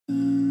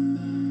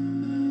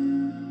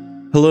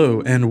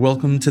Hello, and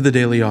welcome to the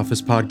Daily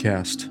Office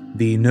Podcast,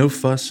 the no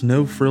fuss,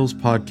 no frills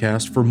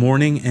podcast for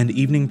morning and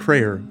evening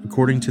prayer,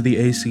 according to the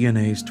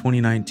ACNA's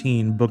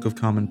 2019 Book of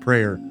Common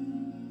Prayer.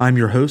 I'm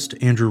your host,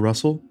 Andrew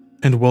Russell,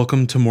 and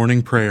welcome to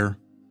morning prayer.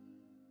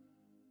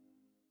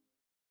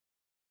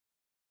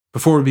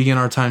 Before we begin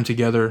our time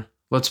together,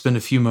 let's spend a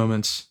few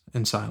moments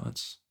in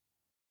silence.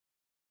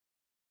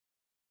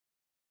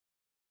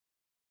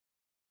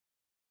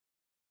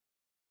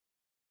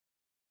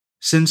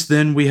 Since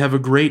then we have a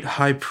great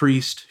high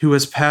priest who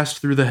has passed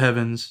through the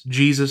heavens,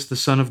 Jesus the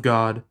Son of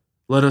God.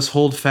 Let us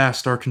hold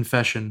fast our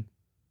confession.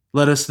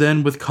 Let us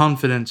then with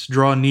confidence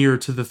draw near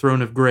to the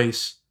throne of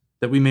grace,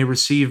 that we may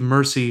receive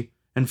mercy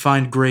and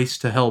find grace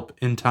to help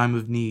in time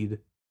of need.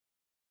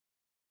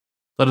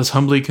 Let us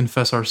humbly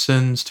confess our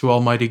sins to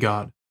Almighty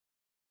God.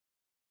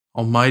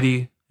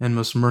 Almighty and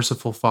most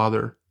merciful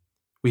Father,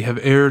 we have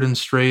erred and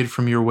strayed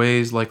from your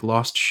ways like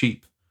lost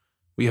sheep.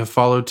 We have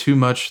followed too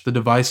much the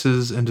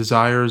devices and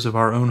desires of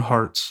our own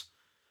hearts.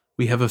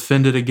 We have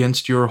offended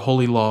against your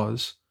holy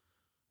laws.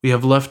 We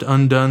have left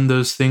undone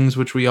those things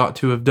which we ought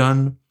to have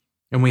done,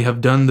 and we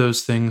have done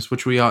those things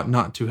which we ought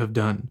not to have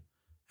done.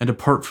 And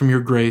apart from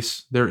your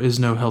grace, there is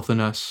no health in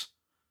us.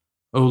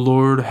 O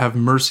Lord, have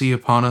mercy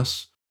upon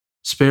us.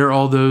 Spare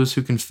all those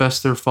who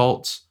confess their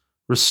faults.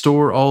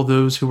 Restore all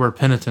those who are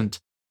penitent,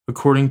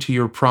 according to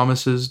your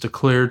promises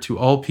declared to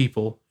all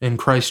people in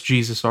Christ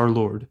Jesus our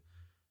Lord.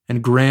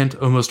 And grant,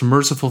 O most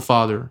merciful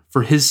Father,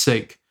 for his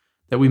sake,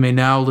 that we may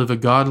now live a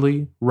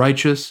godly,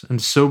 righteous,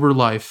 and sober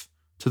life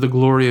to the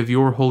glory of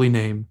your holy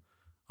name.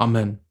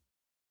 Amen.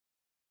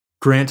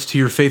 Grant to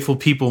your faithful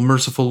people,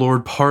 merciful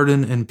Lord,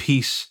 pardon and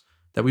peace,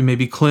 that we may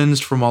be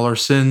cleansed from all our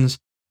sins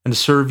and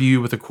serve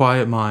you with a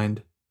quiet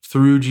mind,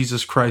 through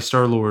Jesus Christ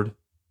our Lord.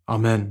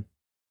 Amen.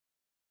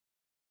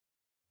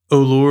 O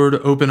Lord,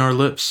 open our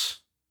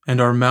lips,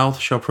 and our mouth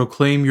shall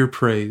proclaim your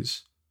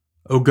praise.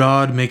 O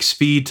God, make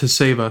speed to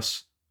save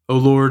us. O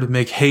Lord,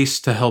 make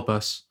haste to help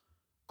us.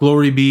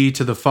 Glory be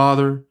to the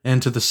Father,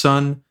 and to the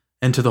Son,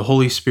 and to the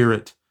Holy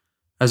Spirit,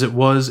 as it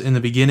was in the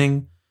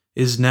beginning,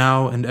 is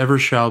now, and ever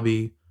shall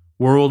be,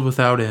 world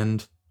without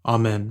end.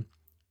 Amen.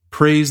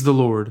 Praise the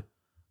Lord.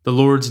 The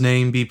Lord's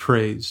name be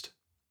praised.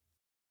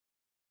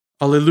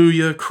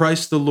 Alleluia,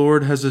 Christ the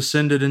Lord has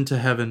ascended into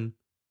heaven.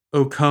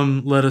 O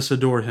come, let us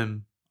adore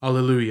him.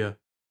 Alleluia.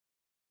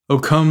 O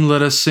come,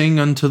 let us sing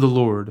unto the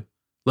Lord.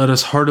 Let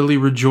us heartily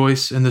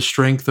rejoice in the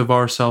strength of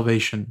our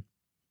salvation.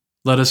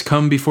 Let us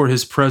come before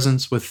his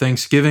presence with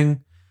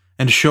thanksgiving,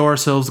 and show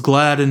ourselves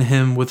glad in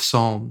him with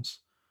psalms.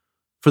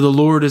 For the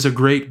Lord is a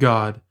great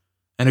God,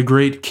 and a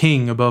great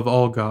King above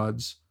all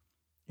gods.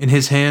 In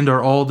his hand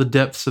are all the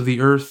depths of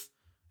the earth,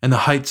 and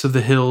the heights of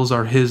the hills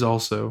are his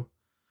also.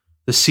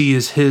 The sea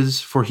is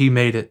his, for he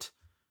made it,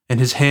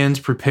 and his hands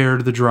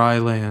prepared the dry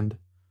land.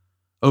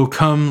 O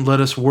come, let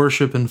us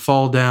worship and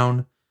fall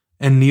down,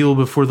 and kneel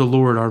before the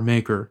Lord our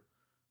Maker.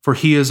 For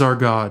he is our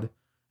God,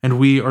 and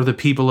we are the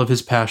people of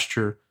his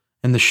pasture,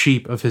 and the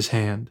sheep of his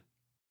hand.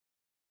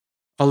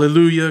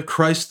 Alleluia,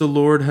 Christ the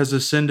Lord has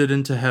ascended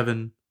into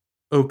heaven.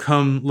 O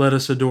come, let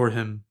us adore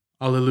him.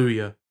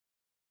 Alleluia.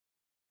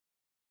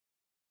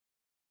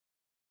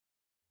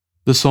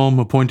 The psalm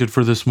appointed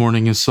for this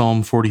morning is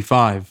Psalm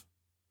 45.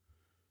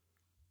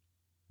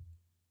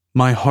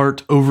 My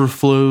heart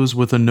overflows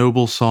with a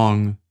noble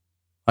song.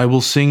 I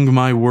will sing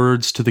my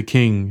words to the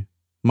King.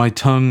 My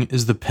tongue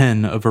is the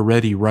pen of a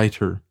ready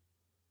writer.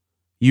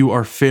 You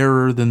are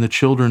fairer than the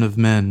children of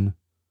men.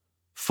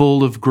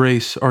 Full of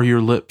grace are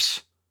your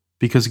lips,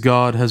 because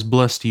God has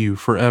blessed you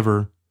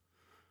forever.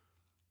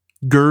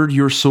 Gird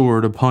your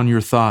sword upon your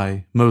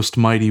thigh, most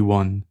mighty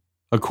one,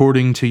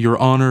 according to your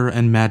honor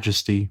and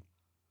majesty.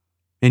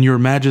 In your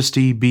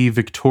majesty be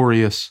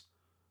victorious.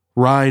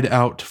 Ride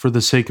out for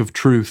the sake of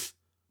truth,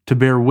 to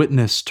bear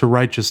witness to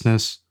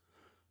righteousness,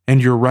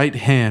 and your right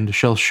hand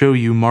shall show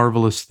you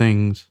marvelous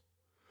things.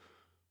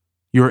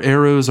 Your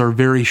arrows are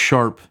very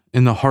sharp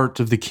in the heart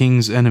of the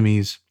king's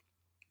enemies,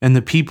 and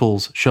the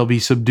peoples shall be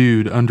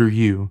subdued under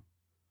you.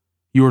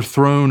 Your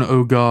throne,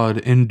 O God,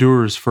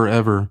 endures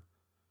forever.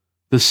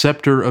 The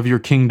scepter of your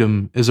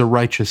kingdom is a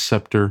righteous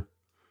scepter.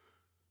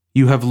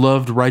 You have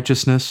loved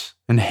righteousness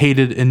and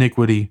hated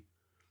iniquity.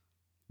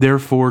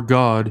 Therefore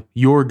God,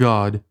 your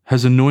God,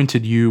 has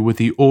anointed you with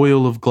the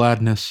oil of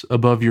gladness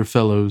above your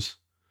fellows.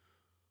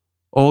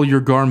 All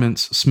your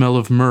garments smell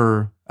of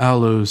myrrh,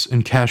 aloes,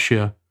 and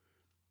cassia.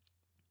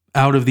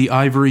 Out of the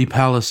ivory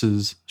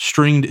palaces,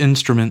 stringed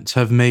instruments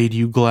have made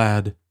you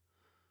glad.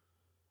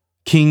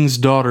 King's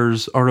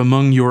daughters are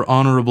among your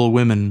honorable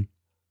women.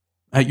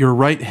 At your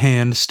right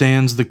hand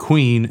stands the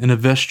queen in a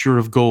vesture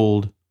of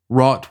gold,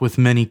 wrought with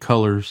many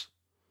colors.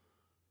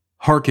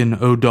 Hearken,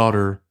 O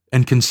daughter,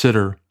 and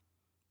consider.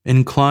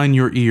 Incline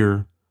your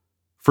ear.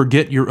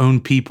 Forget your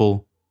own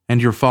people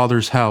and your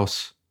father's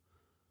house.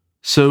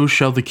 So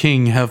shall the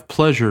king have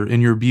pleasure in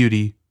your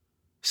beauty.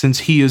 Since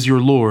he is your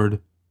Lord,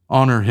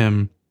 honor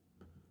him.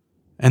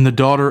 And the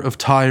daughter of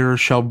Tyre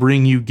shall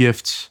bring you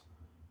gifts.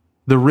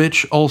 The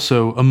rich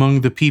also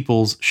among the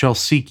peoples shall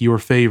seek your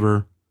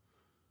favor.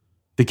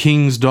 The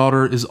king's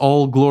daughter is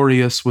all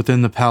glorious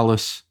within the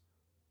palace.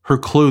 Her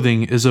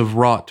clothing is of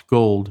wrought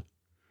gold.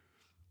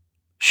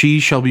 She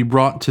shall be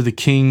brought to the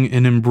king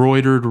in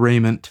embroidered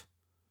raiment.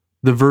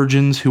 The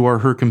virgins who are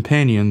her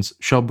companions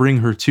shall bring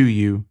her to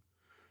you.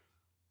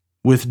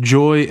 With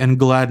joy and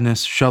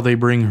gladness shall they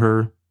bring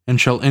her,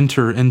 and shall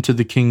enter into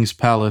the king's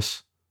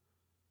palace.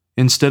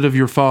 Instead of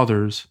your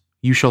fathers,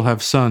 you shall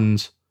have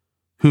sons,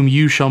 whom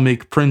you shall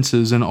make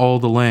princes in all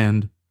the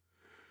land.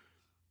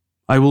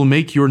 I will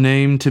make your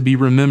name to be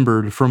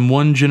remembered from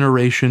one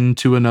generation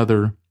to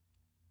another.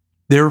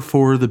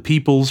 Therefore the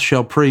peoples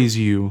shall praise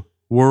you,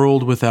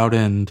 world without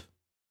end.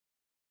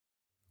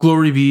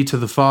 Glory be to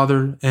the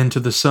Father, and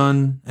to the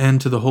Son, and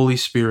to the Holy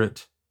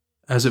Spirit,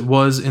 as it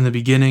was in the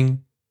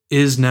beginning,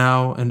 is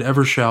now, and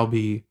ever shall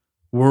be,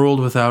 world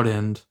without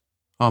end.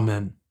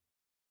 Amen.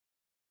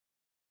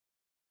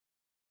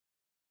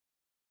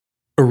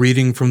 A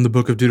reading from the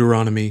book of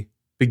Deuteronomy,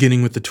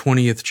 beginning with the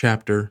 20th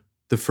chapter,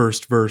 the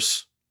first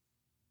verse.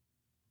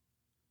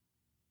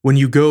 When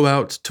you go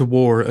out to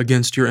war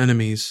against your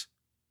enemies,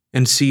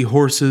 and see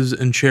horses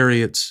and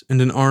chariots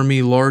and an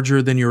army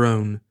larger than your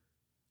own,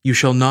 you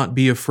shall not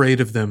be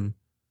afraid of them,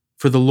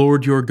 for the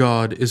Lord your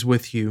God is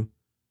with you,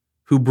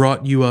 who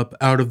brought you up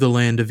out of the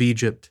land of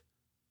Egypt.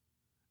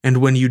 And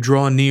when you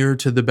draw near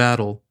to the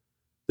battle,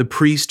 the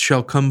priest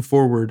shall come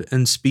forward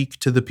and speak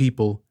to the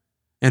people,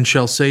 and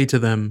shall say to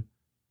them,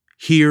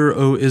 Hear,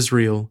 O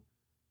Israel,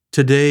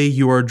 today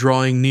you are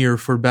drawing near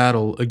for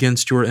battle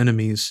against your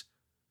enemies.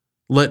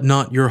 Let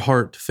not your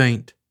heart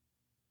faint.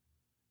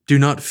 Do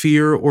not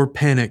fear or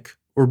panic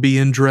or be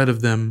in dread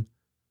of them,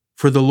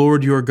 for the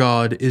Lord your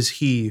God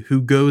is He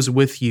who goes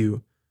with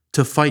you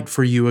to fight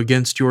for you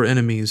against your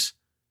enemies,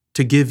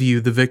 to give you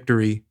the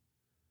victory.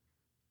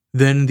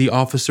 Then the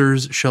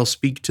officers shall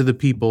speak to the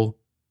people,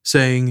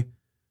 saying,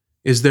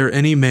 Is there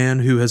any man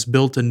who has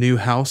built a new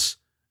house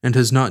and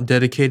has not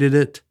dedicated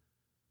it?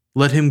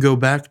 Let him go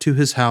back to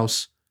his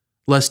house,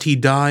 lest he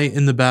die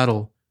in the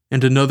battle,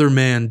 and another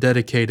man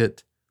dedicate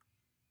it.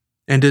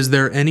 And is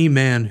there any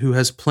man who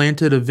has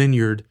planted a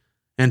vineyard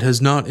and has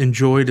not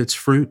enjoyed its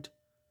fruit?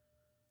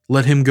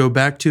 Let him go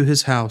back to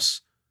his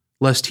house,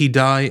 lest he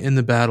die in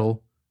the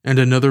battle, and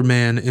another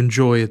man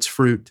enjoy its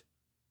fruit.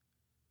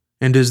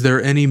 And is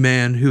there any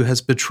man who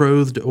has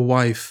betrothed a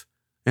wife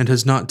and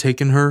has not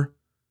taken her?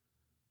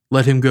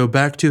 Let him go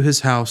back to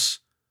his house,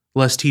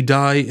 lest he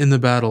die in the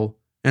battle,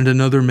 and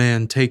another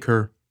man take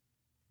her.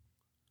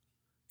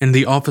 And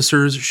the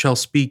officers shall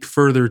speak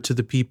further to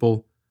the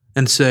people,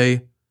 and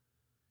say,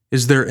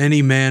 Is there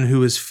any man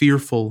who is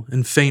fearful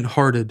and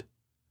faint-hearted?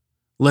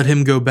 Let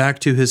him go back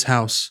to his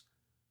house,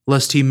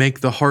 lest he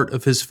make the heart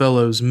of his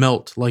fellows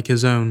melt like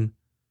his own.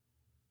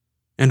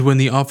 And when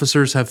the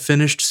officers have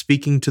finished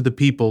speaking to the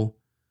people,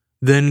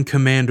 then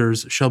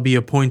commanders shall be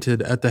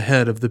appointed at the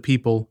head of the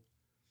people.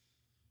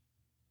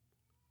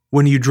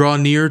 When you draw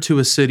near to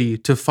a city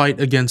to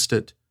fight against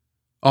it,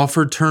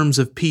 offer terms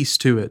of peace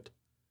to it.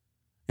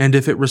 And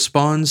if it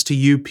responds to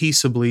you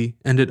peaceably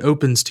and it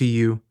opens to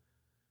you,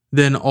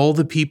 then all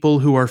the people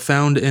who are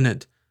found in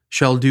it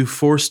shall do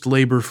forced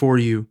labor for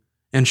you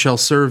and shall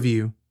serve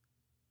you.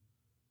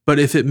 But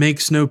if it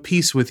makes no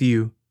peace with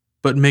you,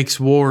 but makes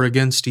war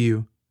against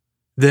you,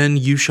 then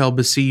you shall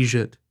besiege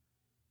it.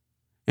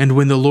 And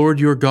when the Lord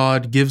your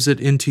God gives it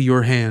into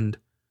your hand,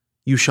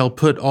 you shall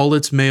put all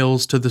its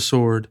males to the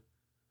sword,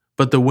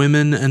 but the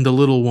women and the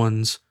little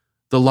ones,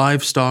 the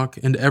livestock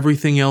and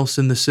everything else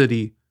in the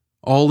city,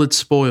 all its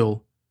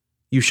spoil,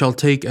 you shall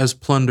take as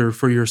plunder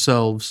for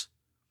yourselves.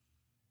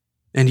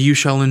 And you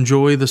shall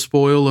enjoy the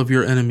spoil of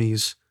your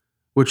enemies,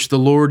 which the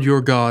Lord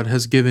your God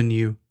has given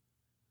you.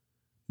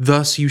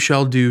 Thus you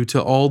shall do to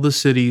all the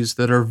cities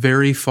that are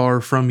very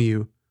far from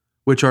you,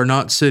 which are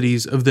not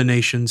cities of the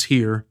nations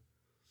here.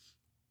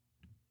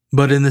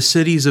 But in the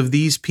cities of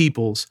these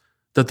peoples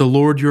that the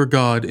Lord your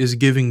God is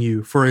giving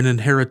you for an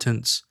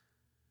inheritance,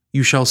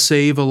 you shall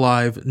save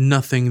alive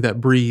nothing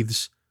that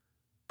breathes,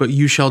 but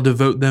you shall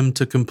devote them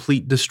to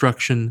complete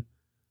destruction,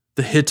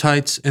 the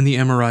Hittites and the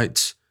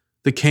Amorites,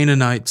 the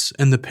Canaanites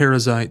and the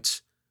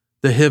Perizzites,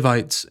 the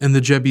Hivites and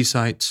the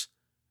Jebusites,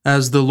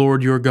 as the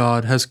Lord your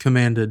God has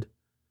commanded,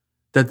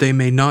 that they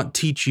may not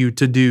teach you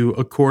to do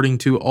according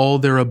to all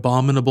their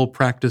abominable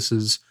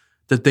practices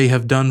that they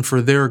have done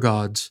for their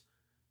gods,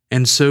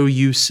 and so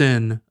you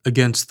sin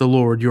against the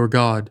Lord your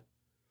God.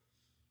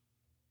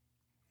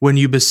 When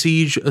you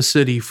besiege a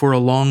city for a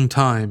long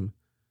time,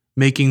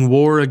 making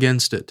war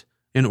against it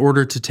in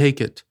order to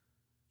take it,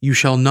 you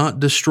shall not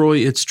destroy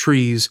its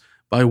trees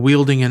by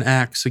wielding an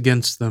axe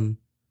against them.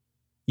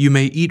 You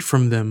may eat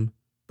from them,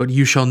 but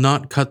you shall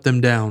not cut them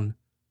down.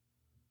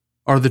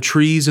 Are the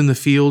trees in the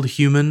field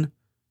human,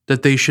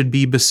 that they should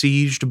be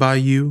besieged by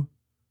you?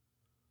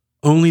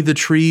 Only the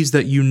trees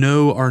that you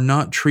know are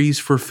not trees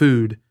for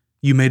food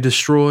you may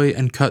destroy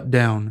and cut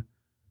down,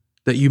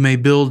 that you may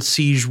build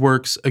siege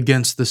works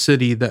against the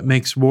city that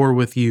makes war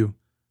with you,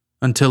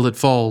 until it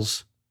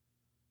falls.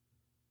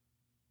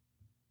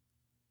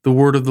 The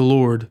word of the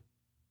Lord.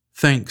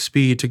 Thanks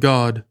be to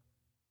God.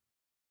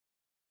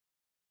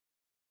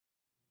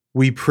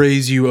 We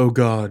praise you, O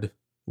God.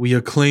 We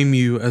acclaim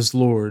you as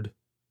Lord.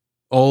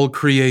 All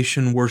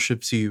creation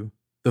worships you,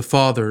 the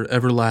Father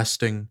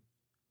everlasting.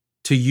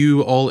 To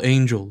you all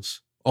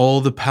angels,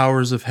 all the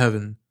powers of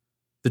heaven,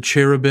 the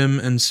cherubim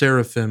and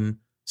seraphim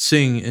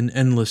sing in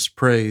endless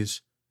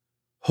praise.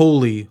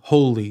 Holy,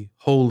 holy,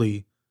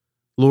 holy,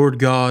 Lord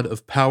God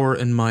of power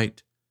and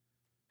might.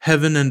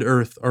 Heaven and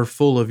earth are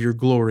full of your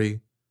glory.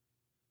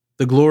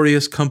 The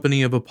glorious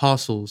company of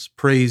apostles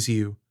praise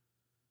you.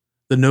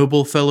 The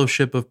noble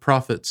fellowship of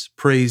prophets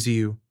praise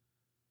you.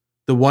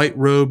 The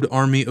white-robed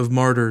army of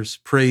martyrs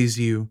praise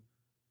you.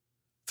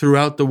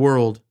 Throughout the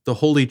world, the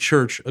Holy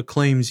Church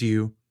acclaims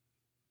you.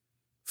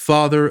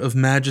 Father of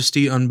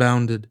majesty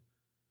unbounded,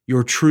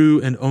 your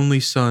true and only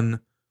Son,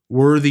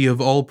 worthy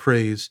of all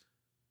praise,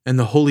 and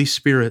the Holy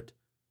Spirit,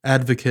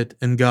 advocate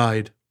and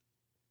guide.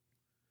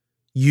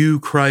 You,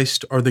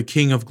 Christ, are the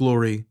King of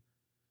glory,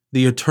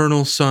 the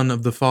eternal Son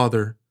of the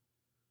Father.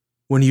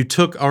 When you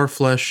took our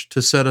flesh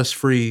to set us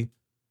free,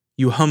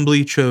 you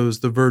humbly chose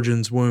the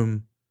Virgin's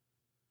womb.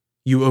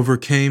 You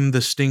overcame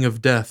the sting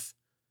of death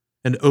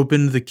and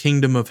opened the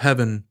kingdom of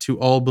heaven to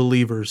all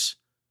believers.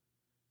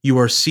 You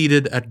are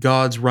seated at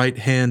God's right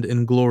hand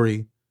in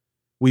glory.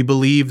 We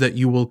believe that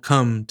you will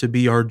come to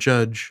be our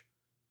judge.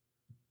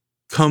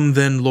 Come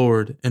then,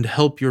 Lord, and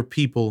help your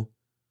people,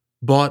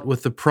 bought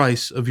with the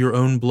price of your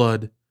own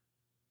blood,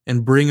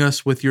 and bring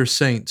us with your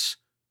saints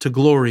to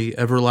glory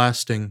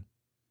everlasting.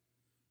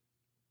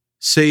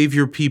 Save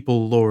your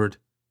people, Lord,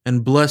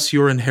 and bless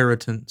your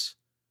inheritance.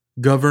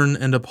 Govern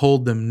and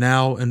uphold them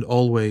now and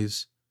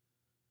always.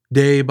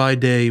 Day by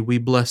day we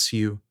bless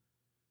you.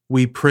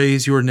 We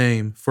praise your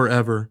name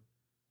forever.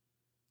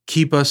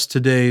 Keep us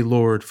today,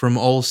 Lord, from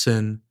all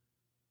sin.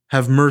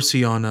 Have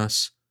mercy on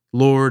us,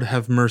 Lord,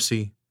 have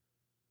mercy.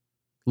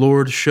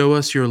 Lord, show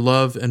us your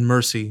love and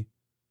mercy,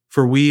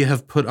 for we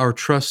have put our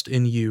trust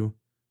in you.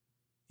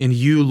 In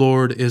you,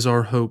 Lord, is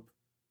our hope.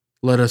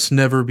 Let us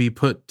never be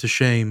put to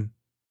shame.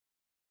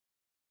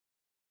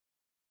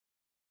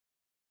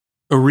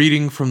 A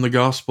reading from the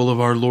Gospel of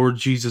our Lord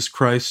Jesus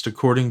Christ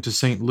according to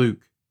St.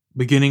 Luke,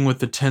 beginning with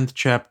the 10th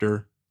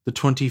chapter, the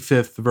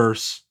 25th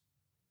verse.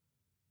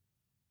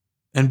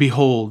 And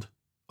behold,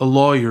 a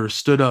lawyer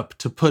stood up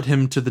to put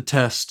him to the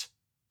test,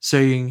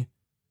 saying,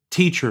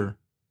 Teacher,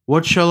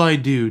 what shall I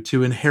do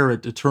to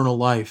inherit eternal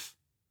life?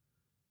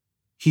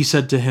 He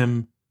said to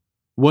him,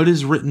 What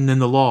is written in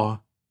the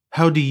law?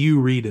 How do you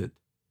read it?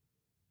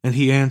 And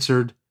he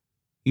answered,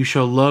 You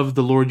shall love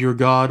the Lord your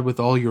God with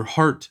all your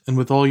heart, and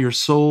with all your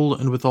soul,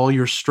 and with all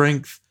your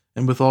strength,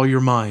 and with all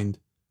your mind,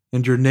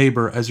 and your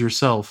neighbor as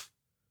yourself.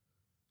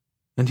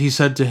 And he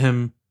said to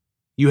him,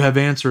 You have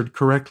answered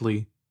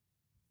correctly.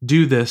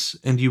 Do this,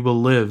 and you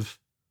will live.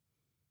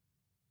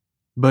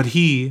 But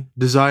he,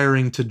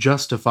 desiring to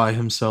justify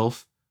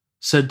himself,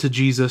 said to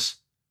Jesus,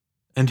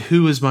 And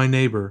who is my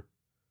neighbor?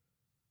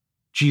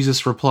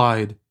 Jesus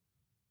replied,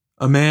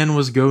 A man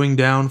was going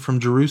down from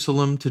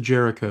Jerusalem to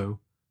Jericho,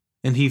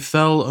 and he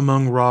fell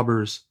among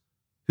robbers,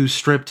 who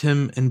stripped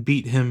him and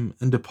beat him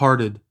and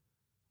departed,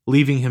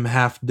 leaving him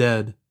half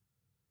dead.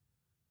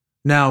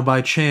 Now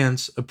by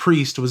chance a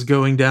priest was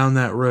going down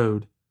that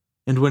road,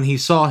 and when he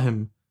saw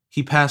him,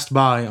 he passed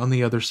by on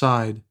the other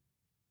side.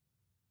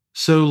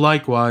 So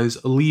likewise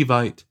a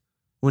Levite,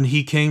 when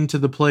he came to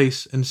the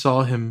place and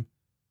saw him,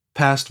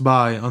 passed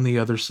by on the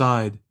other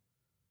side.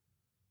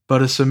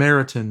 But a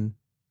Samaritan,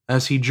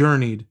 as he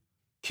journeyed,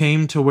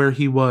 came to where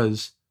he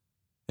was,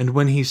 and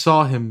when he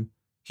saw him,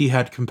 he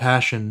had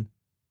compassion.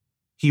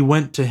 He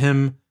went to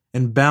him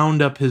and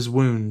bound up his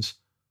wounds,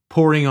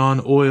 pouring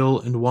on oil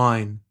and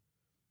wine.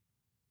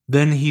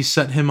 Then he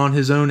set him on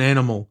his own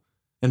animal,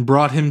 and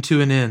brought him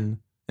to an inn,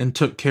 and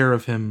took care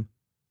of him.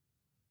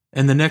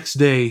 And the next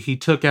day he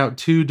took out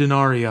 2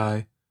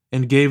 denarii,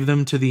 and gave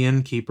them to the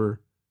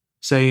innkeeper,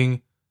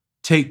 saying,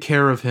 Take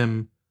care of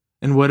him,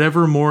 and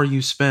whatever more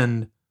you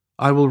spend,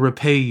 I will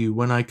repay you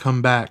when I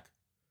come back.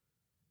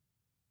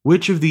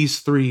 Which of these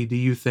 3 do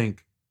you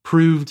think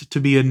proved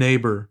to be a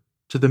neighbor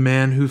to the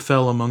man who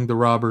fell among the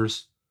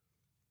robbers?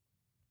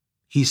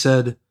 He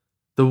said,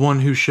 The one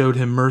who showed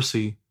him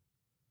mercy.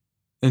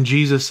 And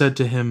Jesus said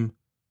to him,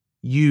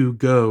 You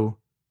go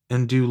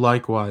and do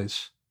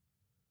likewise.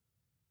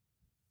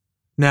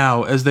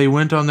 Now, as they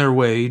went on their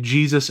way,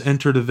 Jesus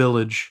entered a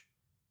village,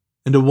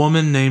 and a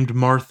woman named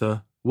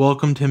Martha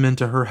welcomed him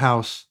into her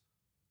house.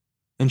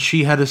 And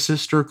she had a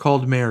sister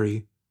called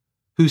Mary,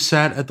 who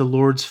sat at the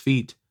Lord's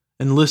feet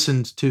and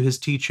listened to his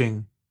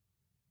teaching.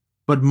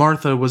 But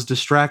Martha was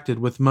distracted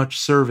with much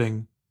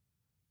serving.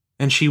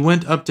 And she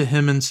went up to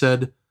him and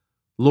said,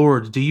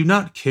 Lord, do you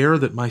not care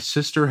that my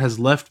sister has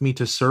left me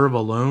to serve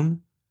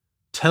alone?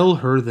 Tell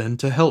her then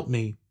to help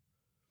me.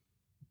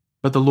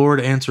 But the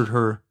Lord answered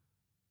her,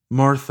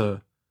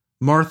 Martha,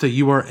 Martha,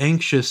 you are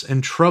anxious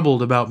and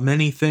troubled about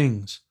many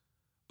things,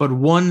 but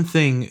one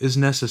thing is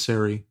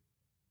necessary.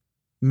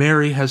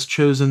 Mary has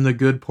chosen the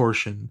good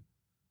portion,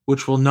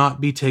 which will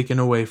not be taken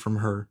away from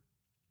her.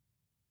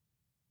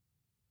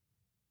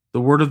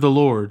 The word of the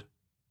Lord.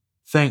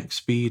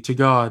 Thanks be to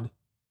God.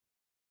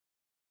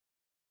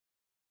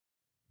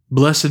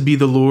 Blessed be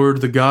the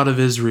Lord, the God of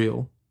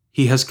Israel.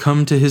 He has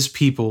come to his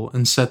people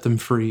and set them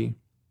free.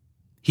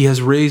 He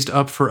has raised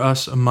up for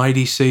us a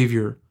mighty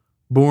Savior,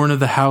 born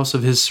of the house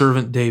of his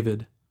servant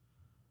David.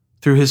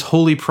 Through his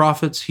holy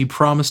prophets he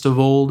promised of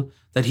old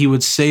that he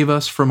would save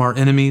us from our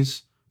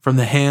enemies, from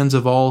the hands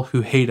of all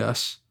who hate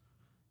us.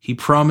 He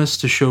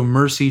promised to show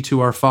mercy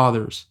to our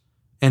fathers,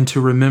 and to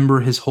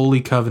remember his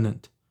holy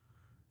covenant.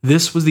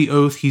 This was the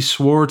oath he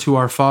swore to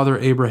our father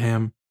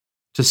Abraham,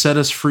 to set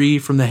us free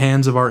from the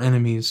hands of our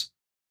enemies,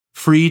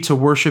 free to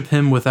worship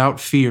him without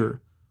fear,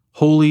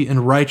 holy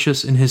and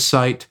righteous in his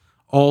sight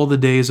all the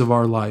days of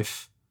our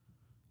life.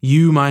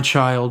 You, my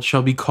child,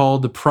 shall be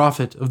called the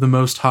prophet of the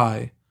Most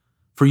High,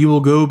 for you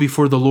will go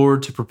before the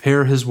Lord to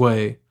prepare his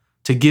way,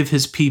 to give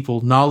his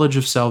people knowledge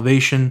of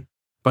salvation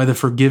by the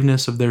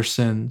forgiveness of their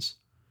sins.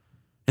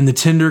 In the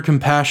tender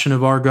compassion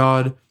of our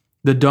God,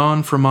 the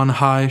dawn from on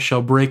high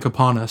shall break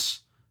upon us,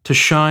 to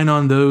shine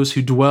on those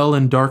who dwell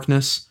in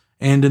darkness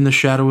and in the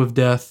shadow of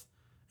death,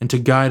 and to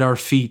guide our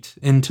feet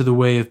into the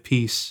way of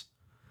peace.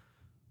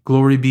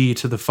 Glory be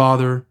to the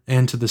Father,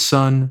 and to the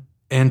Son,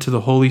 and to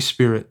the Holy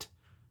Spirit,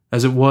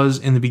 as it was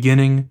in the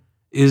beginning,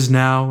 is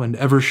now, and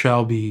ever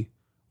shall be,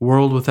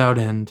 world without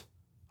end.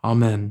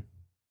 Amen.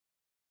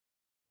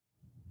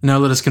 Now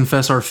let us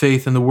confess our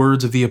faith in the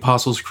words of the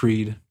Apostles'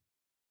 Creed.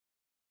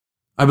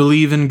 I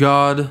believe in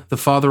God, the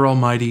Father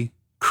Almighty,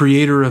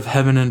 creator of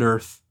heaven and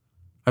earth.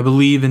 I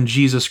believe in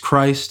Jesus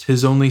Christ,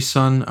 his only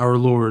Son, our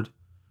Lord.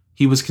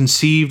 He was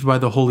conceived by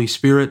the Holy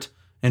Spirit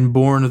and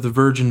born of the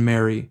Virgin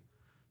Mary.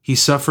 He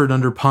suffered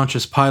under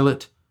Pontius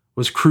Pilate,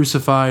 was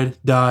crucified,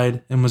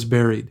 died, and was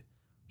buried.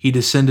 He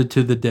descended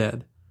to the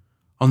dead.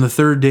 On the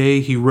third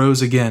day he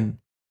rose again.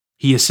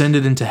 He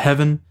ascended into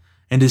heaven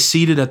and is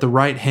seated at the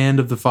right hand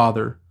of the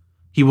Father.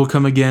 He will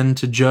come again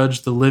to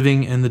judge the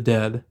living and the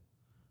dead.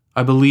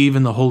 I believe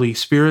in the Holy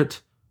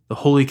Spirit, the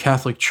Holy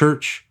Catholic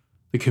Church,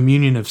 the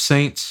communion of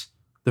saints,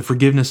 the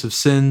forgiveness of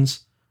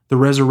sins, the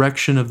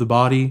resurrection of the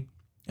body,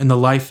 and the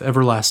life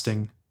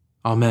everlasting.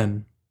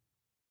 Amen.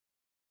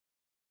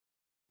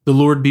 The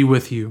Lord be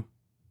with you,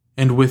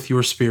 and with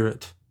your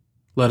spirit.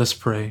 Let us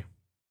pray.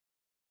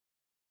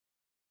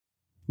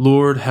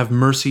 Lord, have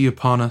mercy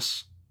upon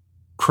us.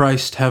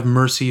 Christ, have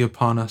mercy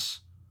upon us.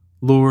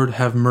 Lord,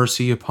 have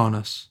mercy upon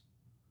us.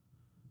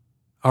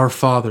 Our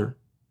Father,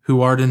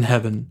 who art in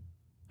heaven,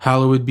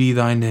 hallowed be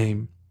thy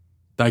name.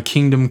 Thy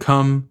kingdom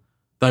come,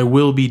 thy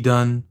will be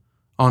done,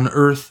 on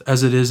earth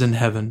as it is in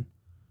heaven.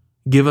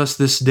 Give us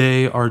this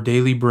day our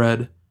daily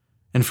bread,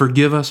 and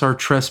forgive us our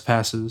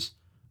trespasses,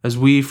 as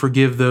we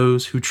forgive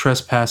those who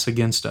trespass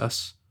against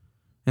us.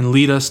 And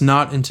lead us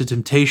not into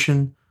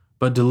temptation,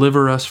 but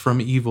deliver us from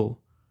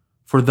evil.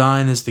 For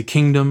thine is the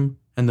kingdom,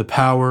 and the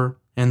power,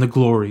 and the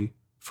glory,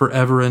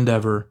 forever and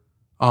ever.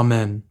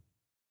 Amen.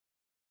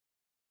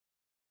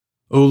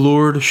 O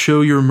Lord,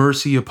 show your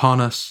mercy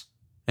upon us,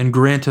 and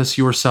grant us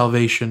your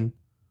salvation.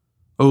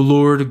 O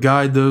Lord,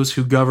 guide those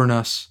who govern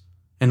us,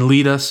 and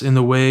lead us in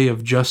the way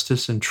of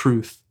justice and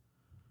truth.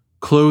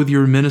 Clothe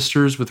your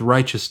ministers with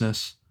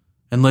righteousness,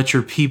 and let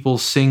your people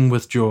sing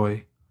with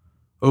joy.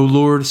 O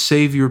Lord,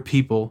 save your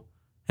people,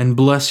 and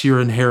bless your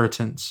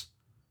inheritance.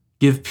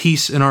 Give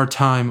peace in our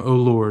time, O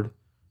Lord,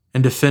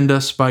 and defend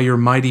us by your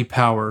mighty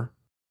power.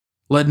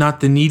 Let not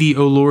the needy,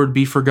 O Lord,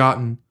 be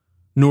forgotten,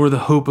 nor the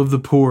hope of the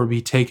poor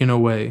be taken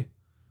away.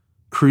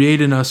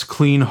 Create in us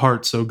clean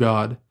hearts, O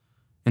God,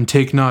 and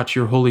take not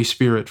your Holy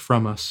Spirit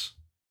from us.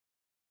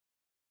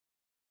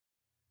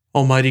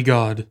 Almighty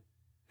God,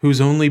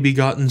 whose only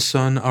begotten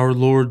Son, our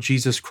Lord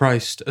Jesus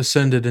Christ,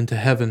 ascended into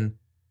heaven,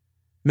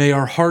 may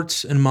our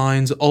hearts and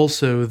minds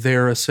also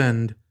there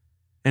ascend,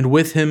 and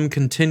with him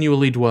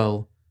continually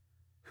dwell,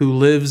 who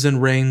lives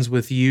and reigns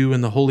with you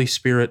in the Holy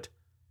Spirit,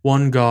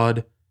 one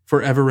God,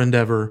 for ever and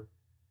ever.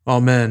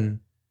 Amen.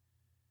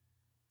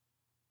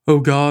 O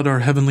God, our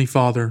heavenly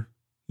Father,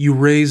 you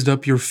raised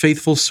up your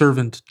faithful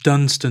servant,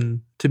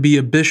 Dunstan, to be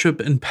a bishop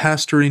and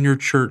pastor in your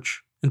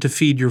church, and to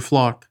feed your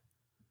flock.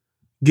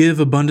 Give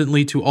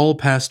abundantly to all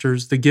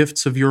pastors the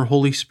gifts of your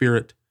Holy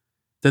Spirit,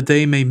 that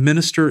they may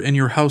minister in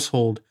your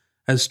household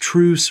as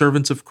true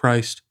servants of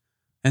Christ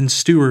and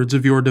stewards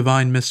of your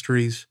divine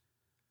mysteries.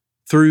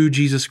 Through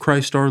Jesus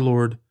Christ our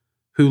Lord,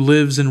 who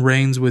lives and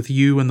reigns with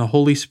you in the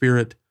Holy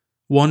Spirit,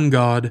 one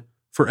God,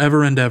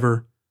 forever and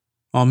ever.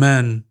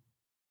 Amen.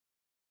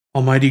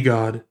 Almighty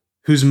God,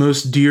 whose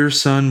most dear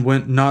Son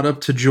went not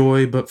up to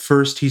joy, but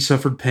first he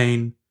suffered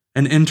pain,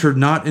 and entered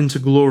not into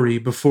glory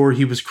before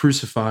he was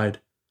crucified,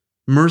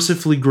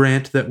 mercifully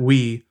grant that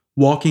we,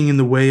 walking in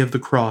the way of the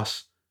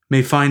cross,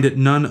 may find it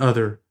none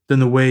other than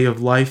the way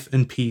of life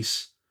and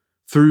peace.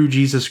 Through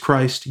Jesus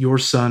Christ, your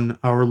Son,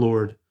 our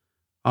Lord.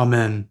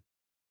 Amen.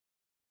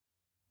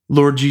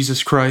 Lord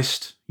Jesus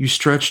Christ, you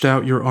stretched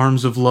out your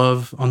arms of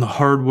love on the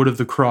hard wood of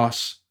the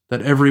cross,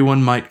 that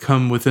everyone might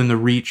come within the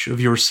reach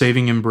of your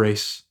saving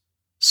embrace.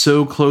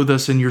 So clothe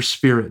us in your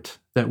Spirit,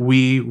 that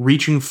we,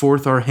 reaching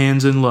forth our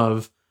hands in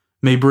love,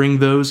 may bring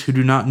those who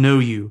do not know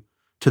you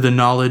to the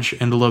knowledge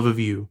and love of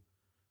you,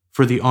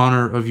 for the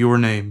honor of your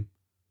name.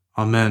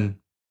 Amen.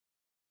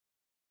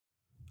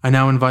 I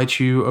now invite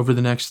you over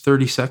the next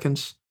 30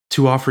 seconds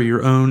to offer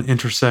your own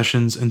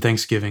intercessions and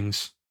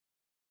thanksgivings.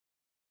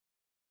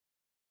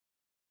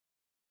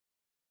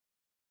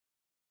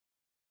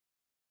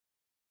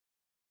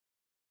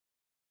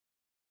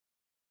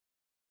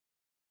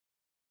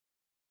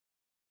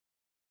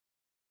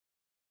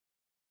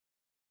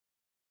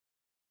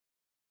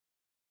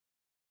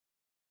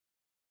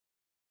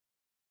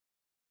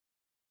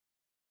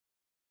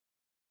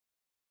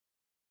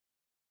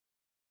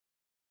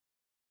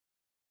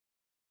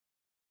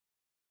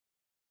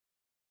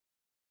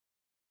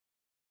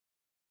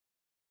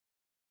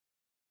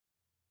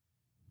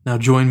 Now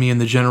join me in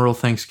the general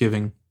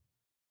thanksgiving.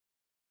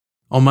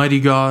 Almighty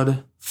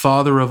God,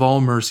 Father of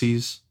all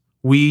mercies,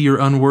 we, your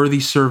unworthy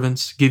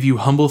servants, give you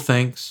humble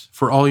thanks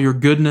for all your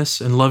goodness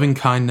and loving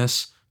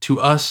kindness to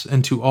us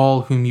and to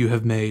all whom you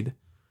have made.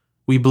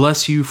 We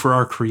bless you for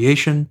our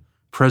creation,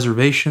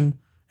 preservation,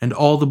 and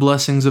all the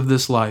blessings of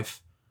this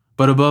life,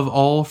 but above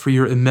all for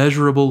your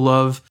immeasurable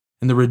love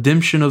and the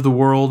redemption of the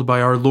world by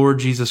our Lord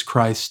Jesus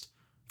Christ,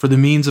 for the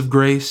means of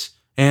grace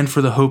and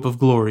for the hope of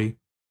glory.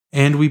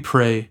 And we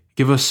pray,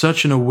 give us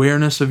such an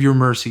awareness of your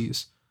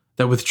mercies,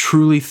 that with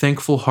truly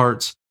thankful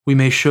hearts we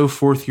may show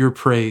forth your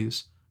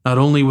praise, not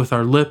only with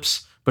our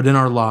lips, but in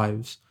our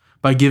lives,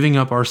 by giving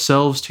up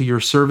ourselves to your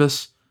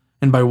service,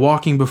 and by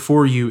walking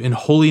before you in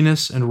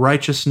holiness and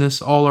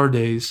righteousness all our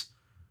days.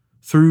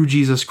 Through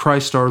Jesus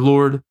Christ our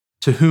Lord,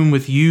 to whom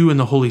with you and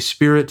the Holy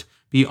Spirit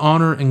be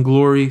honor and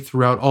glory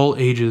throughout all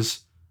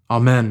ages.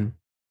 Amen.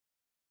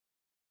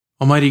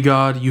 Almighty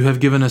God, you have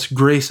given us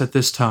grace at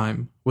this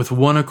time, with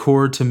one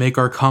accord to make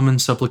our common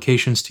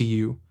supplications to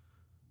you.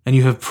 And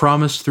you have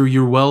promised through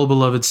your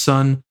well-beloved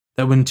Son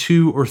that when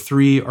 2 or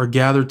 3 are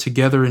gathered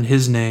together in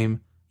his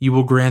name, you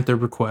will grant their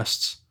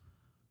requests.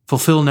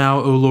 Fulfill now,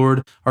 O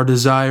Lord, our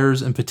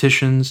desires and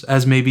petitions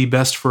as may be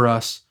best for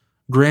us,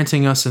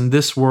 granting us in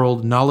this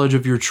world knowledge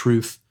of your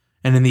truth,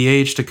 and in the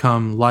age to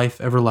come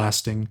life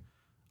everlasting.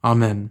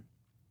 Amen.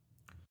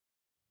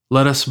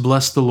 Let us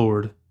bless the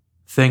Lord.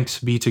 Thanks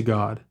be to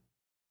God.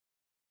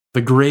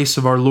 The grace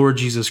of our Lord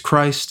Jesus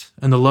Christ,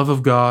 and the love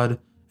of God,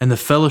 and the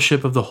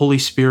fellowship of the Holy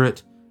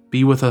Spirit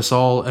be with us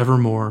all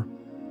evermore.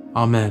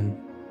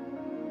 Amen.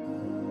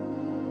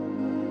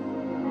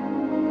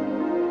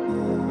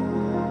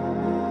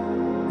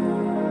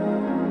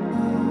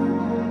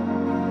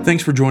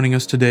 Thanks for joining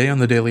us today on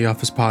the Daily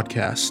Office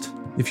Podcast.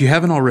 If you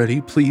haven't already,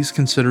 please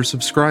consider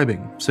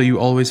subscribing so you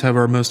always have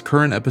our most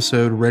current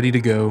episode ready to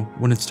go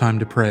when it's time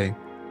to pray.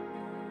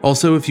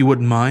 Also, if you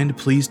wouldn't mind,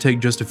 please take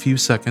just a few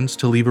seconds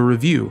to leave a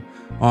review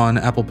on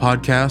Apple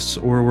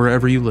Podcasts or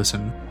wherever you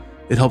listen.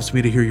 It helps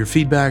me to hear your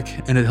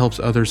feedback, and it helps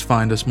others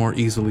find us more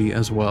easily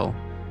as well.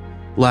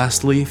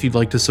 Lastly, if you'd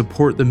like to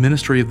support the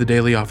ministry of the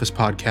Daily Office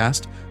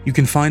Podcast, you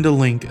can find a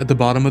link at the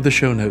bottom of the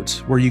show notes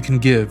where you can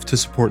give to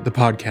support the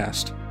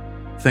podcast.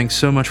 Thanks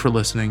so much for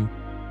listening.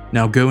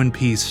 Now go in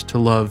peace to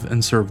love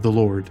and serve the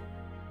Lord.